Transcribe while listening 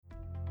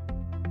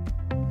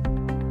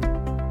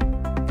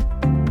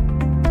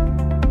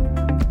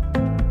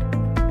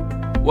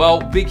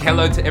Well, big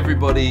hello to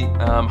everybody.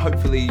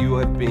 Hopefully you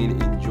have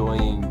been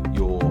enjoying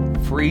your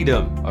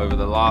freedom over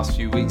the last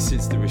few weeks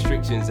since the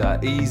restrictions are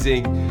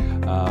easing.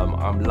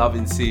 I'm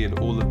loving seeing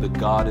all of the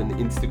garden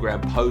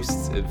Instagram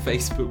posts and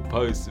Facebook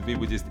posts of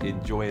people just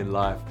enjoying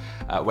life.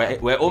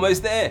 We're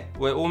almost there.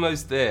 We're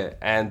almost there.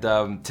 And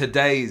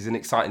today is an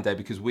exciting day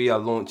because we are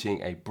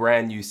launching a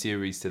brand new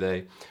series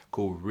today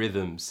called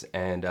Rhythms.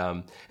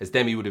 And as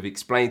Demi would have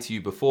explained to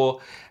you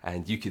before,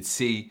 and you could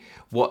see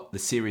what the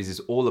series is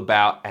all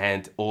about,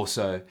 and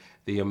also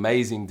the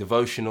amazing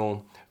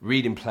devotional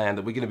reading plan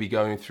that we're going to be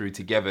going through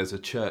together as a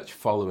church,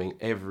 following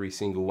every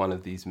single one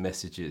of these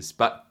messages.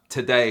 But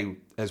today,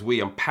 as we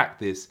unpack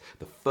this,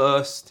 the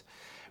first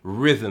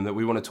rhythm that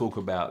we want to talk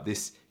about,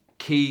 this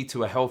key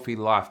to a healthy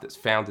life that's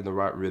found in the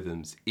right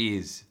rhythms,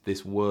 is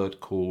this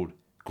word called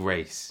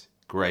grace.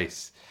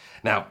 Grace.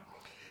 Now,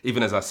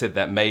 even as I said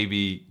that,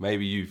 maybe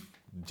you've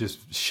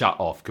just shut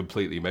off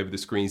completely. Maybe the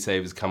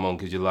screensavers come on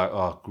because you're like,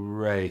 oh,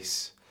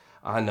 grace.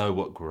 I know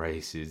what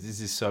grace is.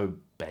 This is so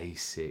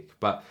basic.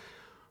 But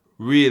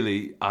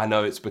really, I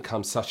know it's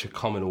become such a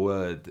common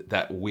word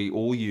that we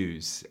all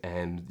use.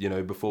 And,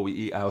 before we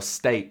eat our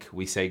steak,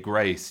 we say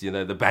grace.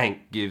 The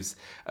bank gives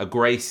a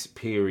grace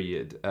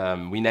period.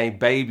 We name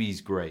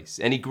babies Grace.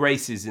 Any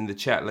Graces in the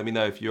chat, let me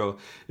know if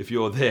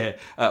you're there.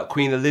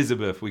 Queen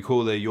Elizabeth, we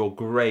call her Your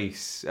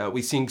Grace.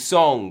 We sing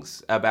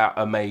songs about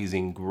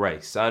amazing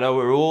grace. I know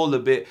we're all a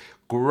bit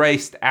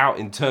graced out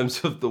in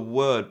terms of the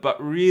word,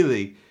 but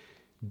really,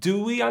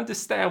 do we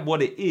understand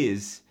what it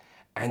is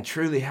and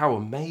truly how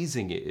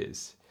amazing it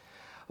is?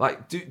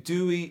 Like,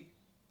 do we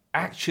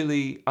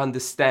actually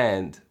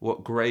understand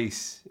what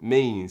grace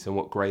means and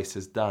what grace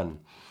has done?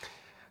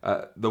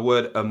 The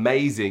word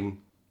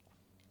amazing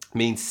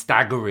means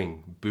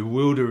staggering,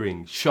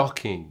 bewildering,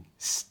 shocking,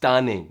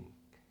 stunning.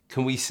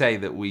 Can we say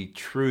that we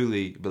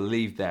truly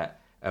believe that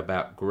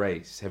about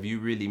grace? Have you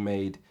really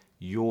made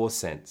your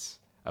sense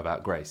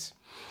about grace?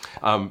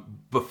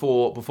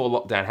 Before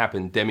lockdown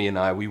happened, Demi and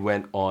I, we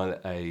went on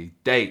a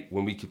date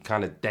when we could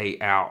kind of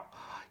date out,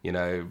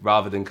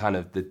 rather than kind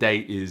of the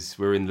date is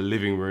we're in the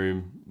living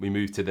room, we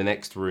move to the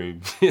next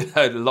room,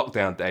 the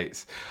lockdown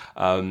dates.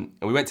 And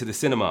we went to the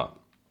cinema.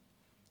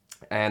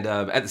 And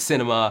at the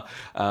cinema,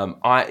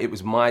 it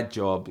was my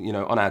job,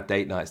 on our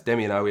date nights.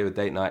 Demi and I, we have a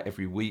date night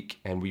every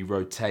week and we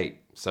rotate.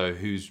 So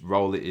whose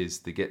role it is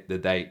to get the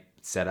date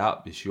set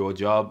up, it's your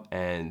job,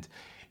 and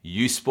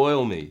you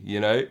spoil me,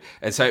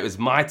 And so it was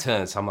my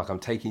turn. So I'm like, I'm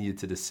taking you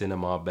to the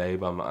cinema,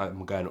 babe.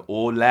 I'm going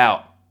all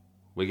out.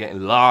 We're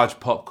getting large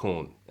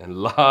popcorn and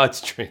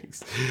large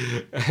drinks.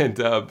 And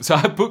so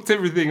I booked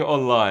everything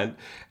online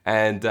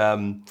and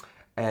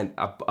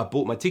I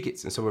bought my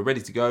tickets. And so we're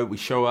ready to go. We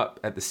show up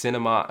at the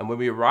cinema. And when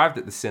we arrived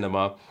at the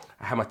cinema,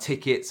 I had my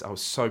tickets. I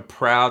was so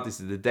proud. This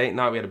is the date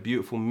night. We had a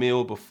beautiful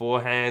meal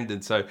beforehand.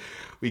 And so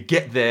we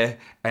get there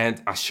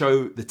and I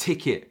show the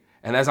ticket.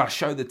 And as I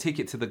show the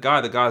ticket to the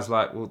guy's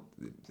like, well,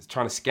 he's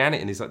trying to scan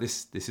it. And he's like,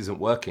 this isn't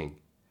working.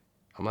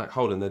 I'm like,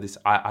 hold on, no,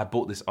 I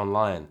bought this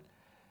online.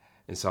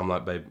 And so I'm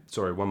like, babe,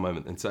 sorry, one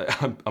moment. And so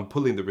I'm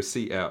pulling the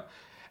receipt out.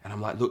 And I'm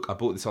like, look, I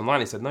bought this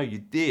online. He said, no, you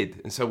did.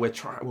 And so we're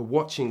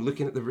watching,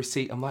 looking at the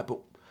receipt. I'm like, but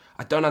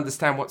I don't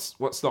understand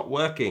what's not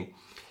working.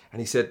 And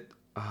he said,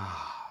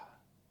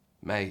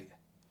 mate,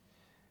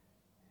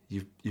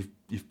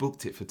 you've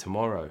booked it for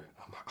tomorrow.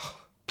 I'm like, oh.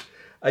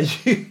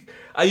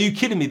 Are you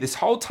kidding me? This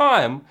whole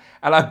time,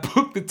 and I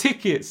booked the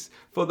tickets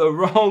for the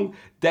wrong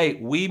date.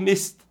 We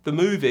missed the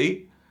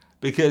movie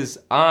because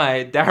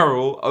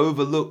Daryl,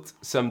 overlooked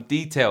some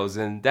details.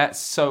 And that's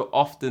so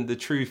often the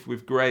truth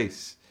with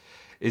grace,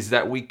 is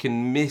that we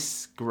can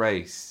miss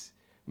grace,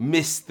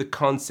 miss the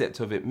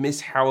concept of it,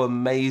 miss how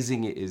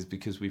amazing it is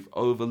because we've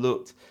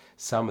overlooked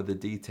some of the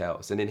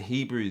details. And in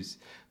Hebrews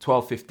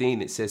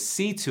 12:15, it says,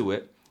 see to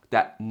it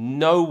that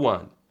no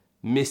one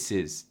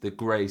misses the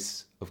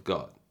grace of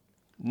God.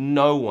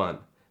 No one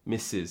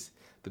misses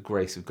the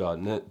grace of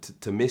God.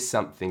 To miss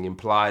something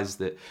implies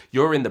that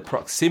you're in the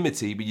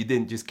proximity, but you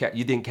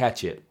didn't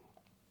catch it.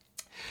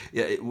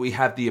 We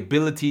have the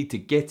ability to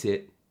get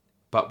it,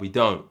 but we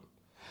don't.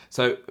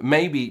 So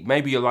maybe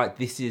you're like,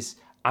 this is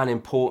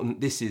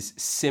unimportant. This is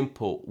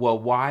simple. Well,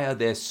 why are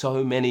there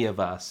so many of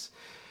us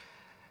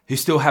who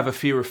still have a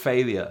fear of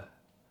failure,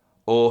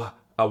 or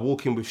are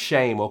walking with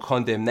shame or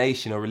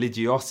condemnation or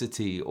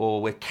religiosity,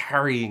 or we're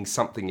carrying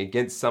something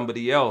against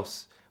somebody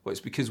else? Well,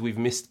 it's because we've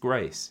missed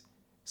grace.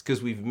 It's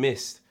because we've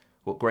missed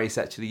what grace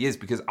actually is,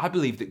 because I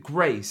believe that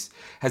grace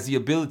has the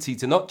ability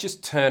to not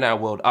just turn our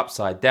world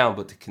upside down,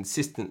 but to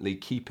consistently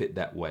keep it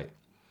that way.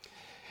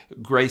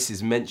 Grace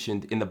is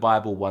mentioned in the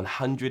Bible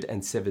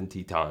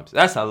 170 times.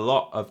 That's a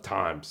lot of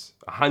times,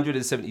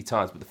 170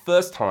 times. But the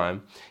first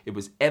time it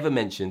was ever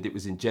mentioned, it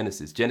was in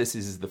Genesis.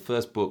 Genesis is the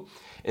first book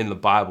in the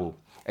Bible.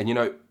 And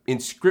in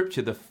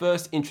scripture, the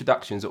first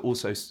introductions are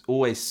also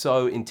always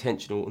so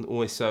intentional and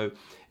always so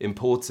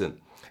important.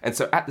 And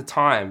so at the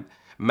time,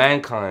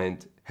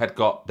 mankind had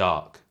got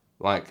dark,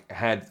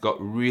 had got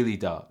really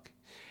dark,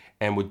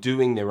 and were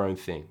doing their own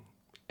thing.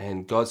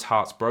 And God's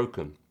heart's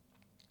broken.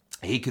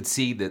 He could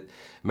see that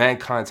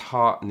mankind's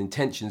heart and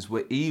intentions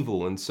were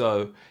evil, and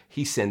so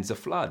he sends a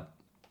flood.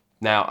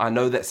 Now, I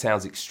know that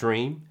sounds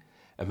extreme,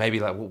 and maybe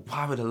like, well,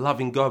 why would a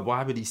loving God,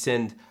 why would he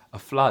send a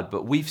flood?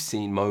 But we've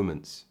seen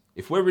moments.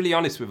 If we're really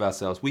honest with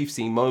ourselves, we've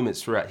seen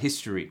moments throughout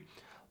history,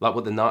 like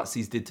what the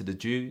Nazis did to the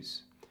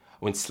Jews,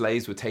 when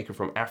slaves were taken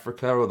from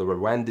Africa, or the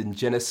Rwandan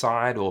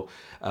genocide, or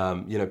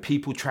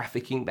people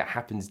trafficking that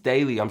happens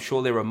daily. I'm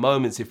sure there are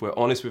moments, if we're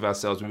honest with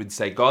ourselves, we would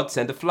say, God,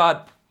 send a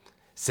flood.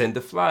 Send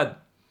a flood.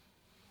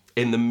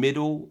 In the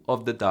middle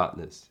of the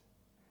darkness,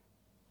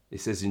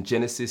 it says in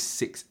Genesis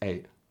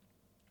 6:8,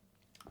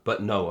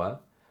 but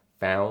Noah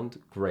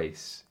found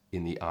grace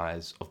in the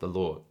eyes of the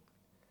Lord.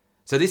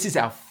 So this is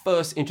our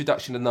first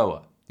introduction to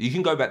Noah. You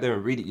can go back there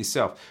and read it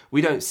yourself.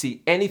 We don't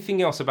see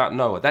anything else about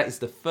Noah. That is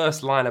the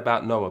first line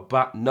about Noah.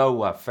 But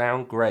Noah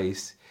found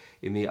grace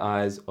in the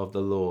eyes of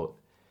the Lord.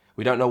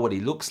 We don't know what he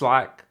looks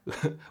like.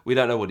 We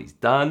don't know what he's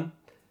done.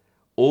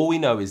 All we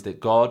know is that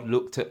God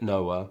looked at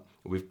Noah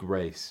with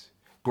grace.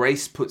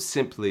 Grace, put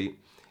simply,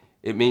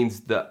 it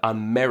means the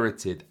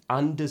unmerited,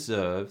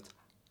 undeserved,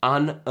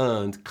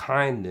 unearned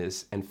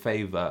kindness and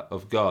favor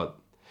of God.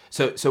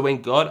 So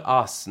when God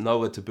asks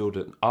Noah to build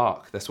an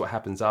ark, that's what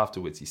happens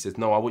afterwards. He says,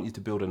 no, I want you to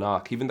build an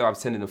ark. Even though I'm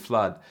sending a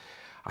flood,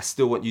 I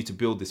still want you to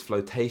build this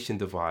flotation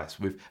device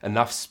with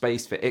enough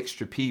space for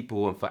extra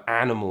people and for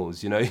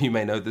animals. You know, you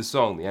may know the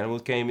song, the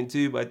animals came in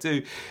 2 by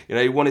 2. You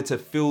know, he wanted to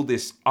fill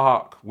this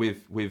ark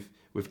with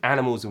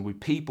animals and with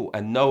people,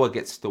 and Noah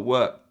gets to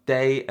work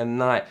day and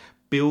night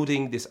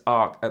building this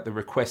ark at the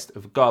request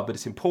of God. But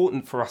it's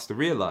important for us to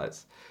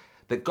realize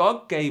that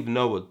God gave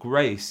Noah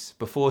grace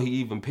before he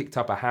even picked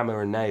up a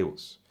hammer and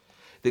nails.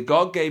 That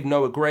God gave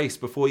Noah grace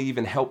before he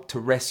even helped to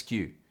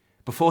rescue,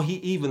 before he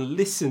even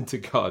listened to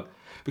God.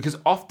 Because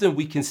often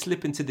we can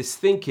slip into this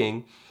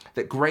thinking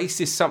that grace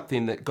is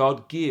something that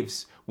God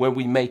gives when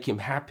we make him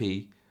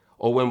happy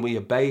or when we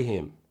obey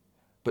him.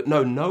 But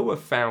no, Noah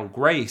found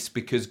grace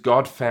because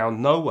God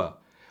found Noah.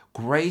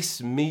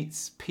 Grace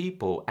meets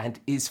people and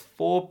is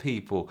for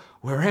people,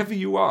 wherever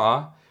you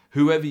are,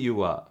 whoever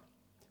you are.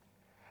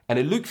 And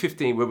in Luke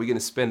 15, where we're going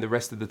to spend the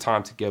rest of the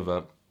time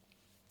together,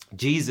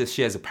 Jesus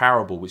shares a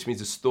parable, which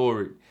means a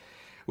story,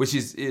 which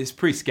is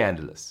pretty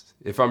scandalous,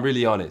 if I'm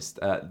really honest.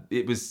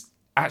 It was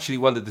actually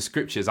one of the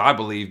scriptures, I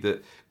believe,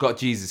 that got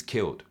Jesus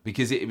killed,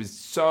 because it was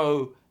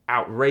so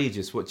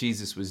outrageous what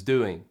Jesus was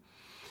doing.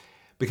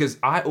 Because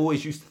I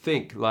always used to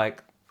think,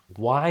 like,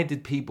 why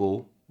did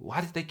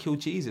they kill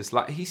Jesus?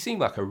 Like, he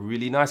seemed like a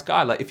really nice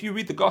guy. Like, if you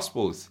read the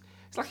Gospels,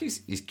 it's like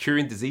he's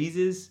curing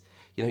diseases.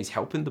 You know, he's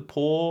helping the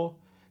poor.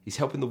 He's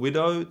helping the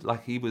widow.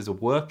 Like, he was a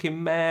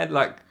working man.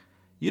 Like,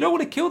 you don't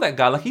want to kill that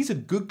guy. Like, he's a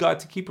good guy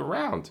to keep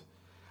around.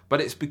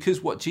 But it's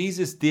because what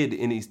Jesus did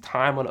in his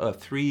time on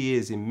earth, 3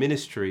 years in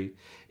ministry,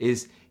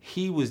 is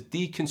he was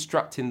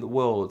deconstructing the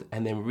world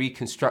and then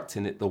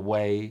reconstructing it the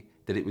way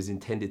that it was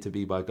intended to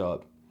be by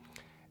God.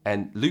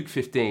 And Luke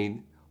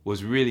 15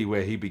 was really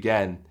where he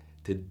began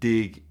to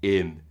dig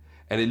in.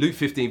 And in Luke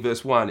 15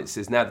 verse 1, it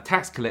says, now the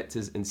tax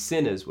collectors and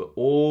sinners were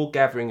all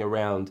gathering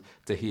around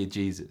to hear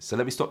Jesus. So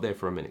let me stop there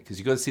for a minute, because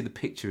you've got to see the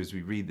picture as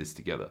we read this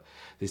together.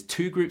 There's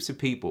 2 groups of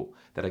people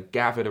that are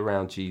gathered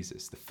around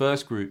Jesus. The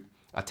first group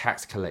are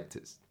tax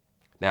collectors.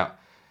 Now,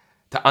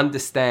 to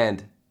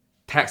understand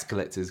tax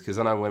collectors, because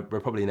I know we're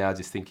probably now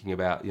just thinking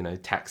about, you know,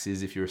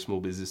 taxes if you're a small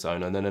business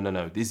owner.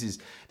 No. This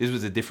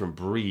was a different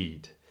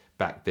breed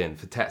back then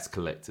for tax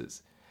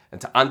collectors. And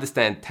to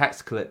understand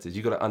tax collectors,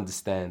 you've got to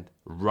understand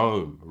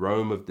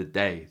Rome of the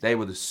day. They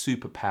were the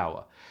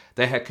superpower.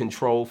 They had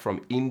control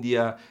from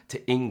India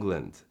to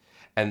England.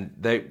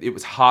 And it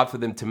was hard for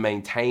them to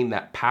maintain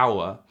that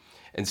power.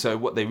 And so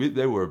they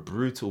were a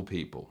brutal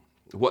people.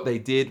 What they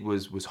did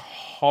was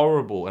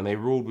horrible, and they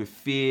ruled with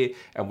fear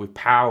and with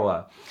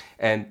power.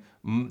 And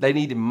they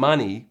needed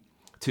money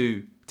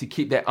to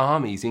keep their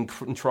armies in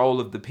control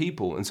of the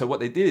people. And so what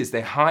they did is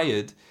they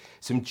hired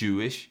some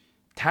Jewish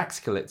tax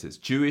collectors,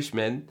 Jewish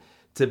men,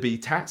 to be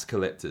tax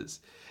collectors.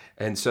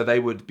 And so they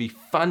would be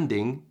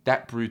funding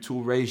that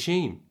brutal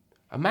regime.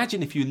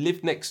 Imagine if you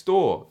lived next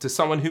door to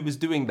someone who was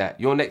doing that,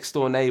 your next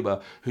door neighbor,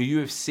 who you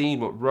have seen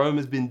what Rome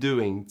has been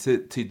doing to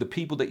the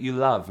people that you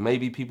love,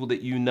 maybe people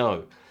that you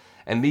know.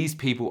 And these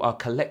people are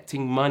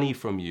collecting money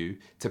from you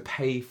to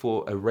pay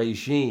for a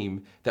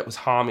regime that was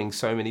harming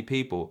so many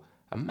people.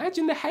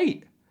 Imagine the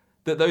hate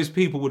that those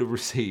people would have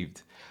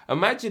received.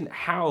 Imagine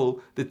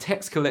how the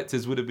tax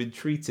collectors would have been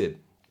treated.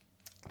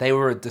 They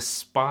were a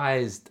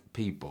despised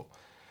people.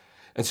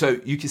 And so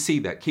you can see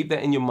that. Keep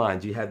that in your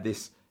mind. You had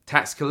this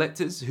tax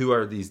collectors who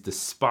are these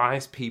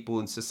despised people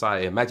in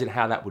society. Imagine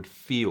how that would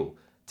feel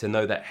to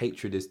know that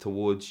hatred is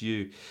towards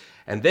you.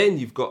 And then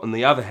you've got, on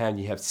the other hand,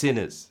 you have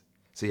sinners.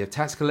 So you have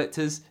tax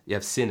collectors, you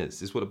have sinners.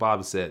 This is what the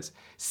Bible says.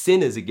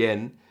 Sinners,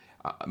 again,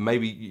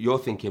 maybe you're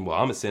thinking, well,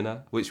 I'm a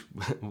sinner, which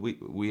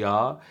we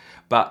are.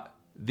 But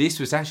this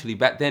was actually,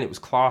 back then, it was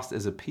classed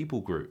as a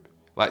people group.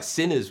 Like,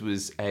 sinners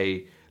was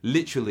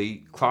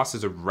literally classed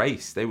as a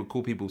race. They would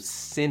call people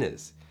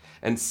sinners.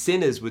 And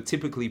sinners were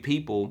typically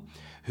people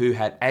who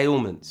had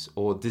ailments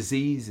or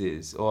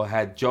diseases or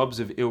had jobs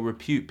of ill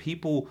repute.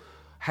 People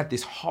had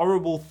this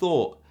horrible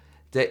thought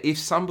that if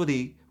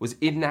somebody was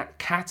in that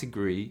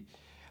category,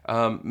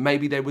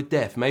 maybe they were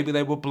deaf, maybe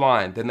they were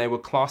blind, then they were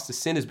classed as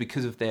sinners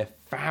because of their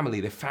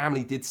family. Their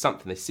family did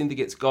something, they sinned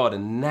against God,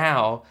 and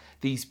now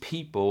these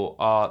people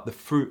are the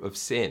fruit of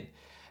sin.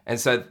 And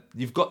so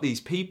you've got these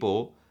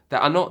people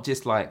that are not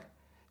just like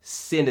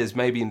sinners,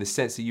 maybe in the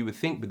sense that you would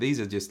think, but these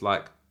are just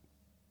like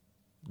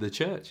the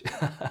church,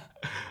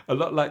 a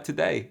lot like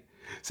today.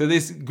 So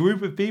this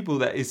group of people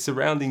that is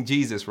surrounding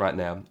Jesus right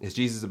now, as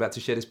Jesus is about to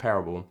share this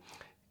parable,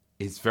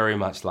 is very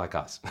much like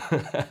us.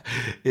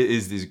 It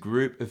is this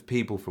group of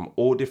people from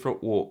all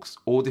different walks,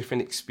 all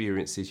different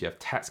experiences. You have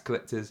tax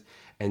collectors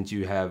and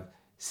you have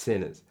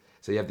sinners.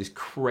 So you have this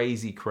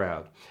crazy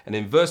crowd. And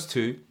in verse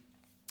 2,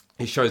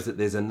 it shows that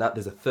there's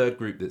a third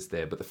group that's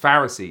there. But the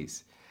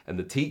Pharisees and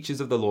the teachers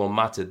of the law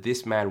muttered,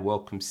 "This man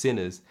welcomes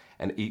sinners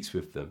and eats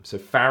with them." So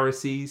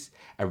Pharisees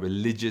and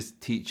religious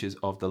teachers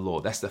of the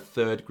law. That's the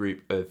third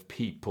group of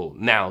people.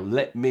 Now,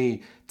 let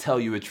me tell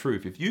you a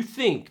truth. If you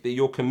think that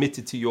you're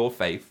committed to your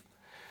faith,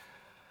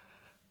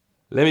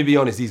 let me be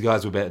honest, these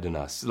guys were better than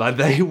us. Like,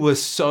 they were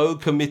so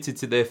committed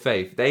to their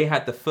faith. They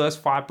had the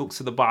first 5 books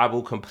of the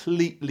Bible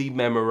completely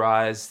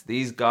memorized.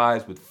 These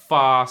guys would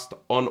fast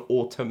on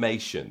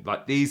automation.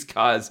 Like, these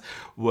guys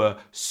were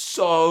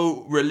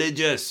so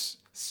religious.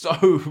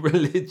 So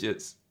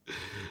religious.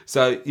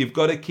 So you've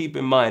got to keep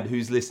in mind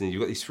who's listening.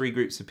 You've got these 3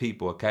 groups of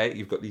people, okay?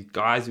 You've got these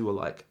guys who are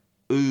like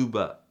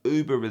uber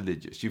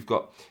religious. You've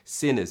got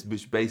sinners,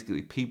 which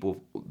basically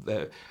people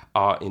that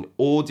are in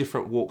all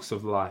different walks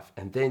of life.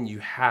 And then you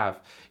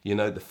have,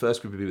 the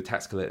first group of people,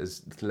 tax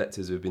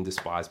collectors who have been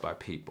despised by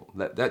people.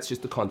 That's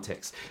just the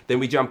context. Then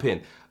we jump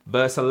in.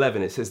 Verse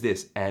 11, it says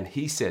this, "And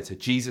he said," so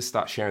Jesus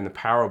starts sharing the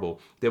parable,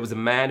 "There was a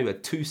man who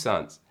had 2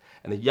 sons.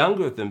 And the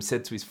younger of them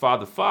said to his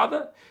father,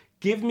 'Father,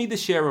 give me the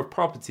share of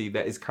property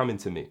that is coming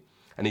to me.'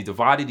 And he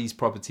divided his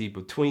property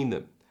between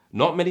them.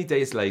 Not many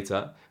days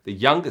later, the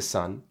younger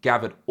son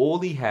gathered all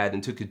he had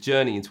and took a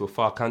journey into a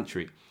far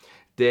country.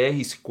 There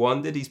he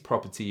squandered his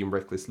property in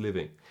reckless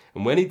living.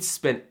 And when he'd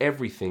spent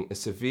everything, a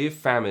severe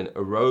famine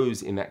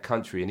arose in that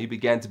country and he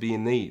began to be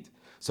in need.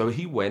 So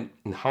he went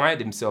and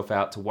hired himself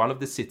out to one of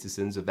the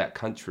citizens of that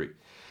country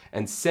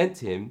and sent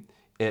him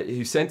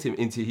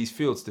into his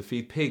fields to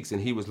feed pigs.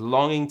 And he was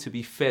longing to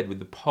be fed with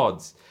the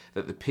pods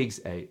that the pigs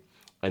ate,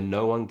 and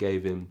no one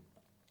gave him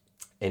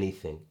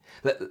anything."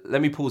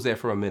 Let me pause there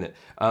for a minute.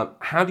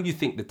 How do you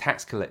think the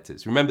tax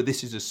collectors, remember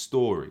this is a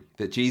story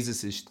that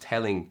Jesus is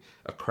telling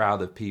a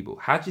crowd of people.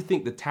 How do you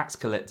think the tax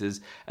collectors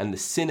and the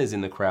sinners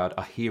in the crowd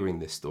are hearing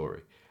this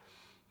story?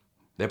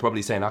 They're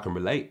probably saying, "I can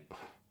relate.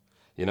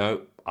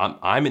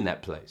 I'm in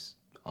that place.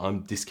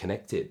 I'm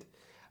disconnected.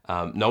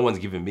 No one's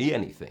giving me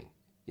anything.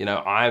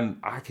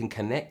 I can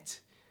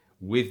connect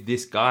with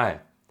this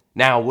guy."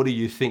 Now, what do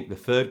you think the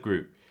third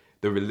group,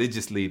 the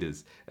religious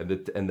leaders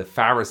and the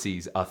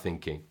Pharisees, are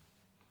thinking?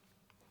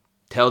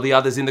 Tell the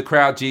others in the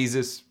crowd,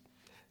 Jesus.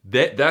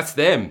 That's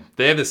them.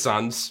 They're the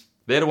sons.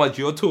 They're the ones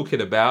you're talking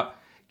about.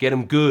 Get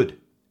them good.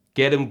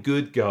 Get them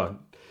good, God.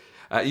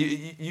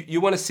 You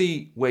want to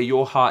see where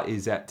your heart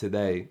is at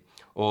today,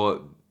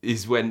 or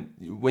is when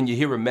you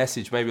hear a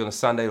message, maybe on a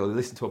Sunday, or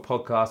listen to a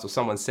podcast, or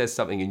someone says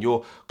something, and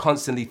you're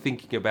constantly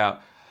thinking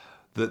about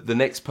the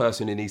next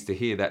person who needs to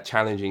hear that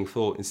challenging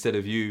thought instead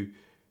of you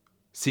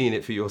seeing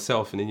it for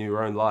yourself and in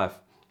your own life.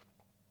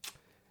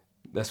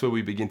 That's where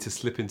we begin to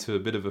slip into a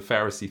bit of a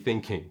Pharisee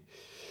thinking.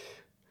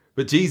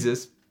 But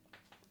Jesus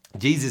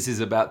is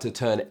about to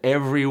turn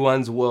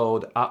everyone's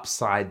world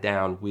upside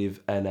down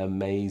with an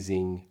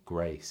amazing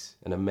grace.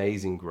 An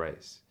amazing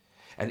grace.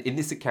 And in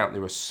this account,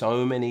 there are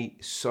so many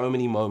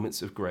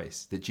moments of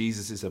grace that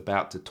Jesus is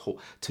about to talk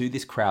to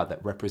this crowd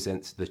that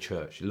represents the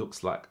church. It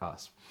looks like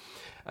us.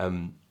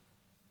 And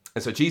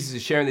so Jesus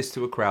is sharing this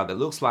to a crowd that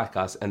looks like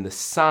us, and the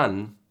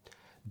son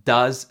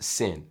does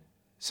sin.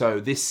 So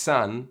this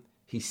son,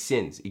 he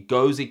sins. He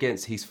goes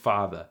against his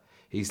father.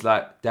 He's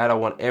like, "Dad, I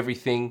want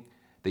everything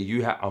that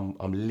you have.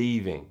 I'm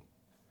leaving."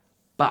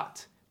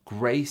 But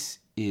grace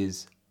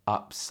is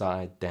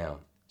upside down.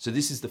 So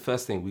this is the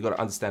first thing we've got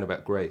to understand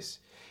about grace,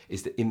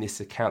 is that in this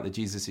account that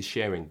Jesus is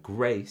sharing,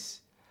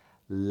 grace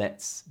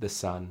lets the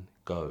son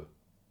go.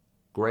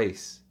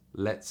 Grace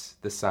lets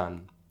the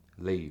son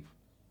leave.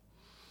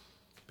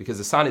 Because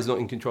the son is not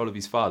in control of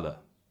his father.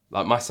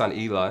 Like my son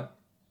Eli,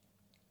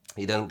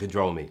 he doesn't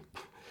control me.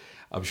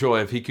 I'm sure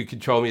if he could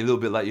control me a little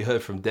bit like you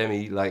heard from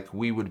Demi, like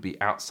we would be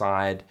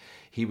outside.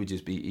 He would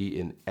just be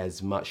eating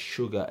as much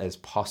sugar as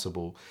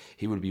possible.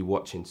 He would be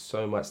watching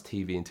so much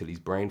TV until his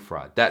brain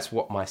fried. That's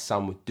what my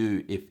son would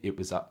do if it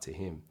was up to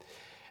him.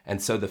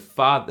 And so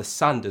the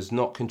son does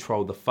not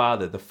control the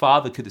father. The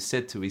father could have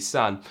said to his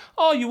son,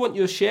 "Oh, you want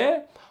your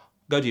share?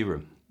 Go to your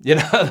room."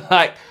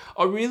 Like,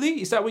 "Oh,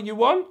 really? Is that what you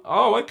want?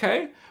 Oh,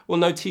 okay. Well,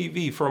 no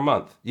TV for a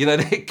month."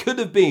 It could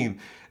have been,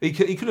 he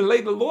could have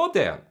laid the law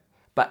down.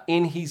 But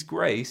in his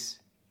grace,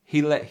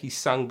 he let his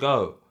son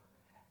go.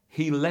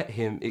 He let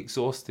him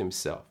exhaust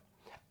himself.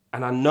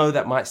 And I know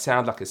that might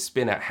sound like a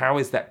spin out. How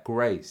is that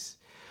grace?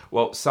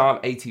 Well, Psalm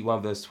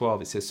 81 verse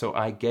 12, it says, so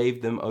I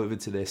gave them over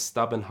to their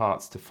stubborn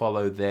hearts to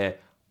follow their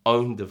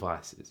own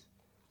devices.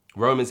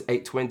 Romans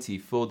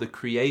 8:20, for the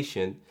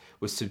creation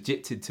was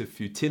subjected to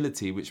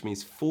futility, which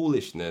means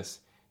foolishness,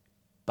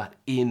 but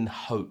in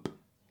hope.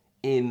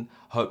 In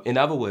hope. In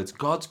other words,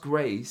 God's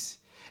grace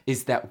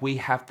is that we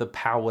have the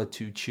power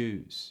to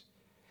choose.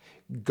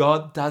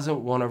 God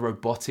doesn't want a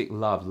robotic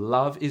love.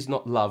 Love is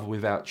not love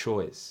without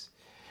choice.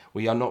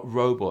 We are not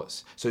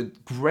robots. So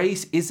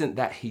grace isn't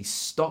that he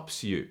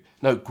stops you.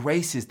 No,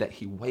 grace is that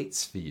he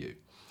waits for you.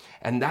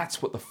 And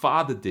that's what the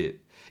Father did.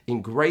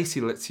 In grace,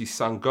 he lets his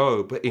son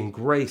go, but in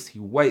grace, he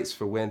waits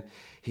for when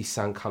his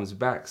son comes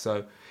back.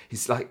 So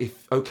he's like,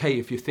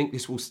 if you think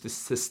this will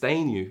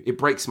sustain you, it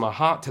breaks my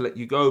heart to let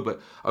you go. But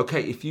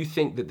okay, if you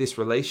think that this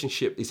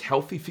relationship is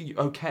healthy for you,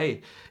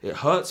 okay, it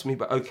hurts me,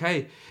 but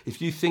okay.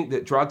 If you think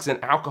that drugs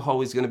and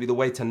alcohol is going to be the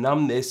way to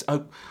numb this,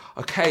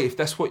 okay, if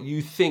that's what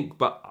you think,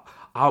 but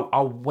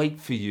I'll wait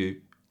for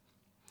you.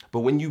 But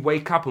when you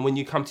wake up and when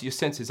you come to your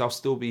senses, I'll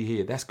still be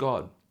here. That's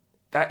God.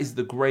 That is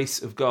the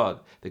grace of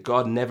God, that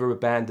God never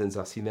abandons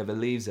us. He never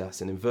leaves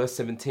us. And in verse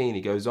 17, he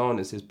goes on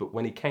and says, but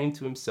when he came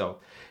to himself,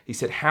 he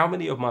said, how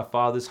many of my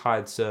father's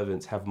hired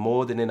servants have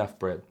more than enough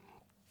bread?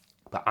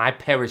 But I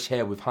perish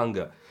here with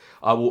hunger.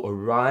 I will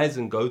arise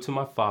and go to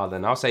my father,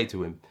 and I'll say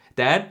to him,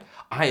 Dad,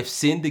 I have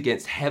sinned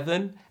against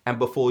heaven and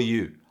before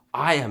you.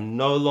 I am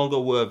no longer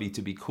worthy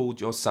to be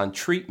called your son.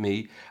 Treat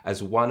me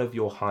as one of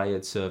your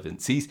hired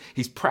servants.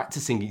 He's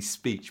practicing his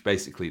speech,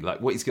 basically, like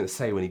what he's going to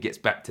say when he gets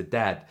back to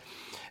Dad.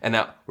 And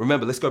now,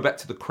 remember, let's go back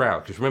to the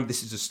crowd, because remember,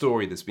 this is a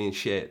story that's being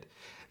shared.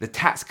 The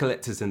tax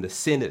collectors and the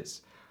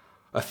sinners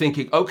are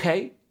thinking,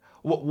 okay,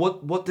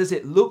 what does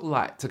it look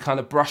like to kind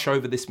of brush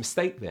over this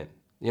mistake then?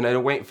 You know, they're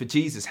waiting for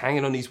Jesus,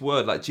 hanging on his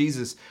word. Like,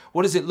 Jesus,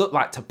 what does it look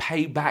like to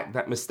pay back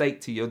that mistake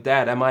to your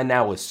dad? Am I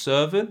now a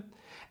servant?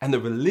 And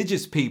the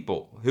religious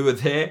people who are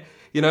there,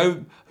 you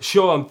know,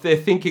 sure, they're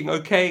thinking,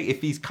 okay,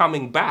 if he's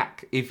coming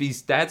back, if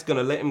his dad's going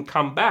to let him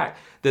come back,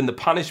 then the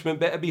punishment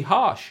better be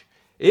harsh.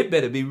 It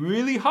better be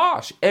really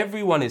harsh.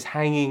 Everyone is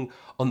hanging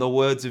on the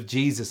words of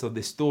Jesus of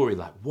this story.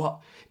 Like, what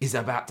is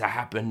about to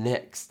happen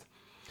next?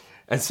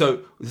 And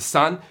so the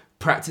son,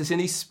 practicing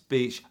his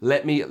speech,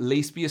 let me at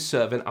least be a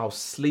servant. I'll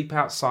sleep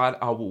outside.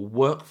 I will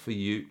work for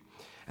you.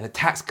 And the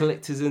tax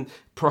collectors and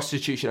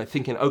prostitution are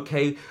thinking,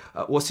 okay,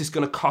 what's this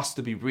going to cost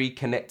to be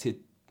reconnected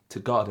to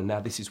God? And now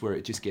this is where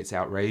it just gets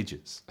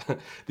outrageous.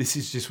 This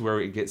is just where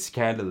it gets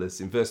scandalous.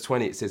 In verse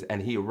 20, it says,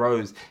 and he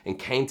arose and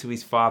came to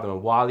his father.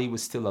 And while he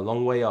was still a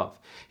long way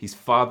off, his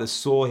father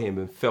saw him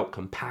and felt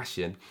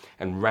compassion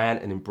and ran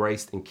and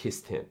embraced and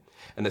kissed him.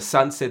 And the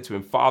son said to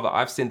him, Father,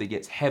 I've sinned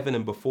against heaven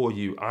and before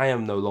you. I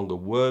am no longer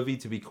worthy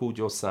to be called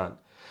your son.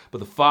 But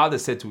the father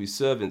said to his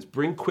servants,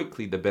 bring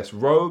quickly the best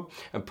robe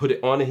and put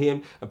it on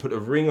him, and put a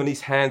ring on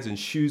his hands and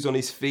shoes on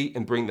his feet,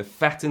 and bring the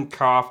fattened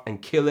calf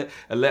and kill it,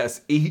 and let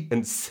us eat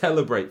and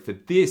celebrate. For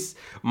this,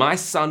 my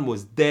son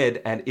was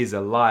dead and is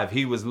alive.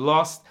 He was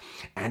lost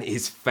and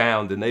is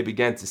found. And they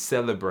began to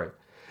celebrate.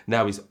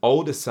 Now his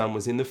older son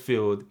was in the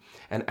field,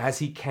 and as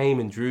he came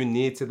and drew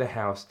near to the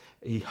house,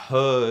 he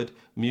heard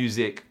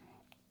music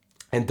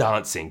and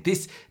dancing.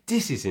 This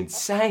is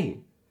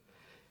insane.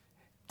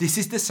 This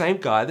is the same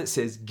guy that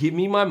says, give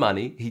me my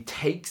money. He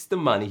takes the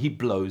money, he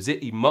blows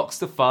it, he mocks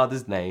the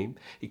father's name,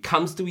 he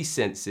comes to his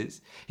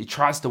senses, he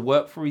tries to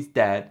work for his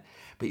dad,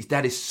 but his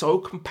dad is so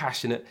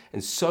compassionate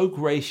and so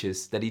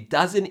gracious that he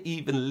doesn't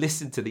even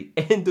listen to the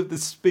end of the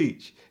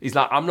speech. He's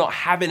like, I'm not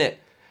having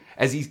it.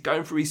 As he's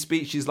going through his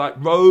speech, he's like,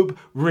 robe,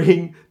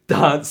 ring,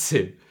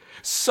 dancing.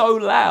 So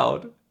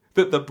loud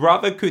that the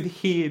brother could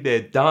hear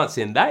their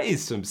dancing. That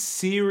is some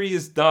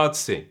serious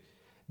dancing.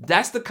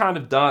 That's the kind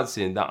of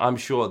dancing that I'm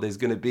sure there's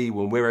going to be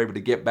when we're able to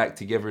get back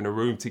together in a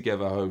room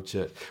together, home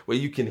church, where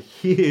you can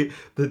hear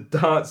the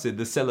dancing,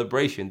 the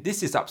celebration.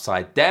 This is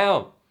upside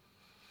down.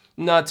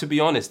 No, to be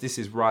honest, this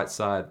is right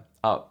side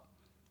up,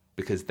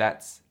 because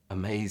that's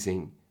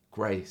amazing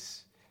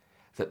grace,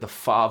 that the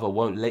Father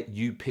won't let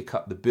you pick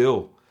up the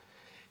bill.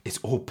 It's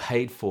all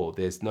paid for.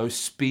 There's no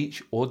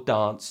speech or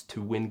dance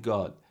to win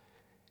God.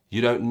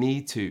 You don't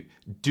need to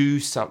do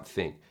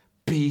something,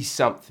 be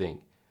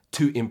something,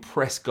 to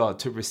impress God,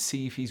 to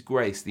receive his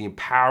grace, the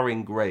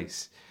empowering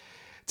grace,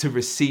 to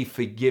receive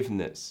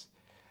forgiveness,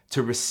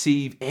 to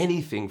receive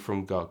anything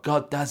from God.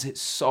 God does it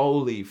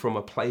solely from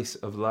a place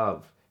of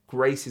love.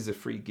 Grace is a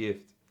free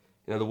gift.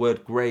 You know, the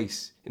word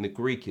grace in the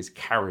Greek is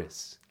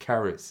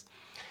charis.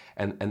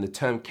 And the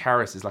term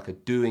charis is like a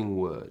doing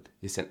word.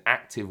 It's an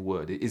active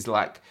word. It's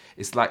like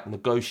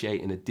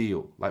negotiating a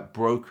deal, like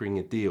brokering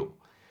a deal.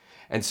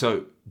 And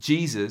so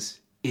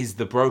Jesus is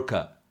the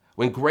broker.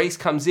 When grace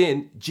comes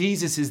in,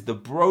 Jesus is the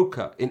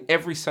broker in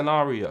every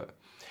scenario.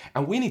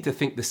 And we need to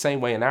think the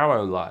same way in our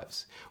own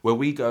lives, where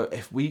we go,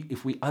 if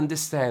we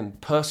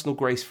understand personal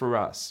grace for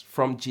us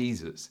from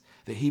Jesus,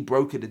 that he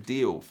brokered a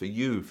deal for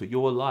you, for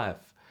your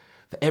life,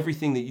 for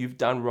everything that you've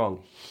done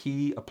wrong,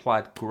 he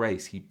applied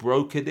grace. He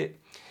brokered it.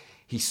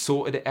 He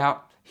sorted it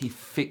out. He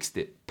fixed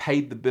it,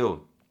 paid the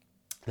bill.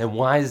 then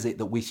why is it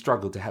that we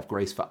struggle to have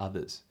grace for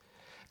others?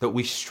 That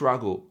we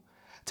struggle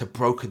to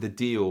broker the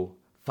deal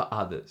for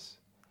others?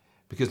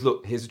 Because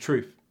look, here's the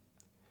truth.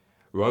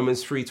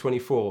 Romans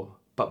 3:24,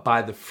 but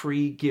by the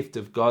free gift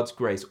of God's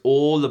grace,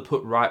 all are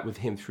put right with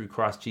him through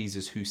Christ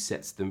Jesus, who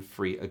sets them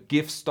free. A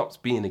gift stops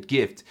being a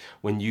gift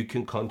when you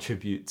can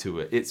contribute to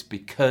it. It's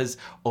because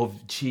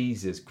of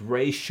Jesus.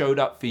 Grace showed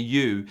up for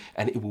you,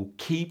 and it will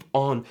keep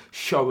on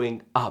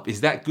showing up.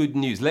 Is that good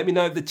news? Let me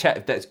know in the chat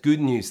if that's good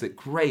news, that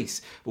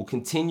grace will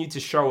continue to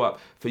show up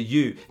for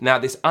you. Now,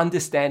 this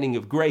understanding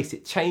of grace,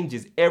 it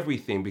changes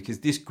everything, because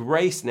this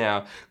grace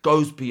now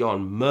goes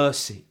beyond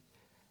mercy.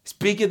 It's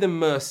bigger than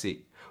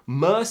mercy.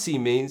 Mercy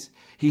means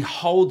he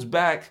holds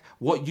back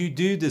what you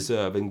do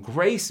deserve, and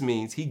grace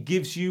means he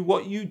gives you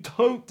what you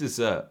don't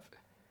deserve.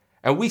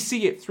 And we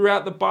see it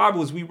throughout the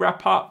Bible as we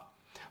wrap up.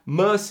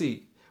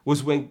 Mercy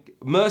was when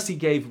mercy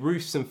gave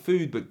Ruth some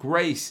food, but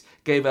grace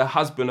gave her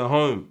husband a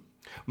home.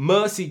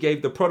 Mercy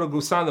gave the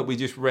prodigal son that we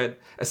just read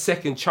a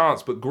second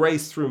chance, but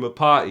grace threw him a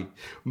party.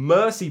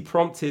 Mercy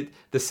prompted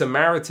the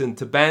Samaritan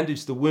to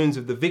bandage the wounds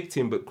of the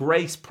victim, but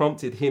grace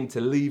prompted him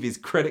to leave his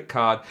credit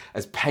card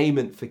as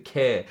payment for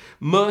care.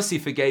 Mercy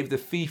forgave the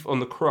thief on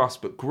the cross,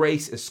 but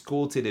grace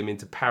escorted him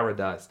into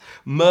paradise.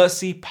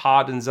 Mercy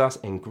pardons us,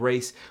 and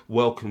grace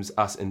welcomes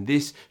us. And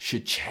this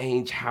should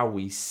change how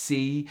we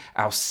see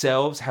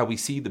ourselves, how we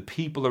see the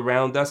people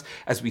around us,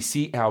 as we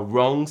see our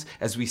wrongs,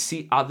 as we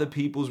see other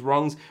people's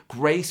wrongs.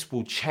 Grace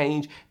will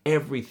change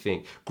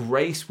everything.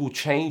 Grace will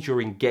change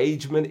your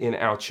engagement in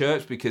our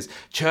church, because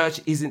church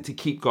isn't to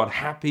keep God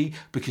happy,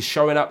 because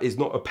showing up is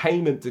not a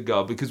payment to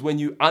God. Because when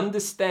you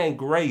understand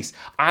grace,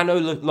 I no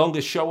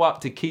longer show up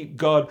to keep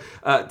God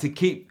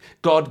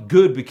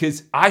good,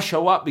 because I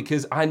show up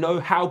because I know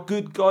how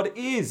good God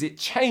is. It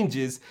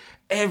changes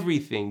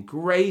everything.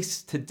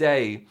 Grace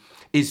today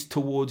is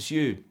towards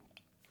you.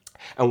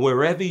 And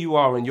wherever you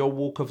are in your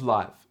walk of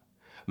life,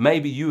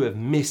 maybe you have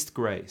missed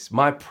grace.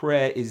 My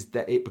prayer is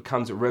that it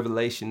becomes a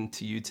revelation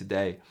to you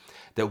today,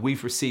 that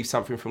we've received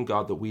something from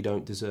God that we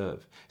don't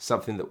deserve,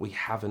 something that we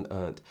haven't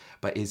earned,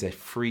 but is a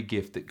free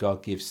gift that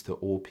God gives to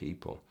all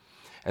people.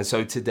 And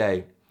so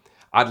today,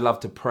 I'd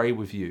love to pray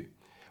with you,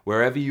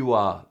 wherever you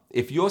are.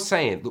 If you're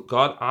saying, look,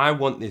 God, I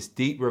want this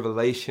deep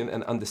revelation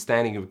and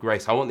understanding of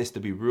grace. I want this to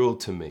be real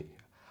to me.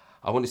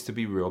 I want this to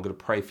be real. I'm going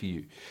to pray for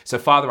you. So,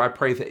 Father, I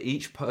pray for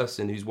each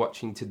person who's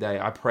watching today.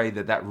 I pray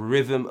that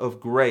rhythm of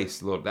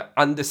grace, Lord, that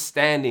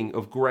understanding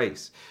of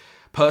grace,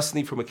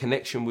 personally from a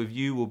connection with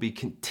you, will be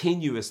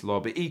continuous,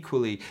 Lord, but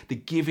equally the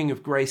giving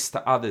of grace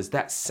to others,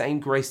 that same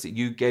grace that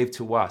you gave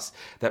to us,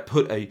 that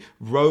put a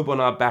robe on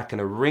our back and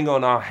a ring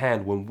on our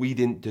hand when we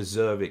didn't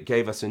deserve it,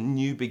 gave us a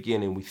new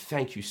beginning. We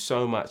thank you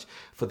so much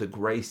for the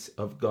grace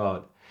of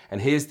God.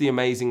 And here's the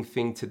amazing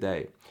thing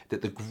today,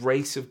 that the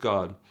grace of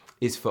God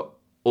is for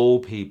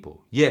all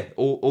people. Yeah,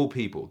 all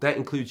people. That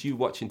includes you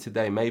watching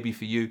today. Maybe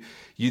for you,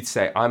 you'd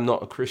say, I'm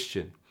not a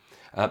Christian.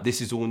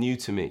 This is all new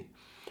to me.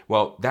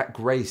 Well, that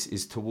grace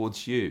is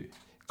towards you.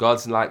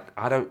 God's like,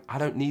 I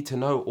don't need to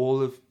know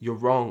all of your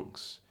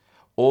wrongs.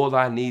 All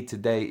I need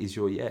today is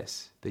your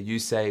yes. That you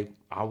say,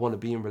 I want to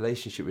be in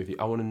relationship with you.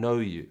 I want to know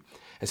you.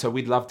 And so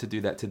we'd love to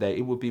do that today.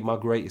 It would be my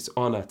greatest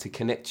honor to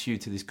connect you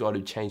to this God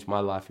who changed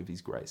my life with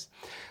his grace.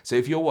 So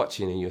if you're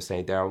watching and you're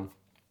saying, Darren,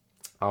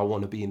 I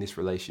want to be in this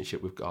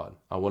relationship with God.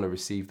 I want to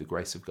receive the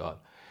grace of God.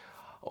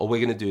 All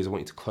we're going to do is I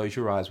want you to close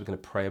your eyes. We're going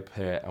to pray a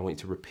prayer. I want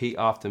you to repeat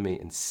after me.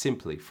 And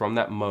simply from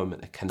that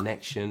moment, a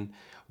connection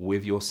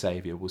with your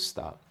Savior will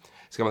start.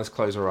 So come on, let's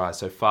close our eyes.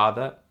 So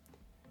Father,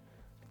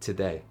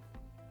 today,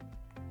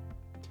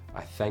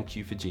 I thank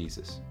you for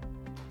Jesus.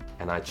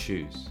 And I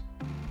choose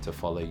to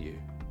follow you.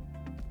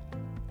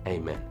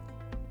 Amen.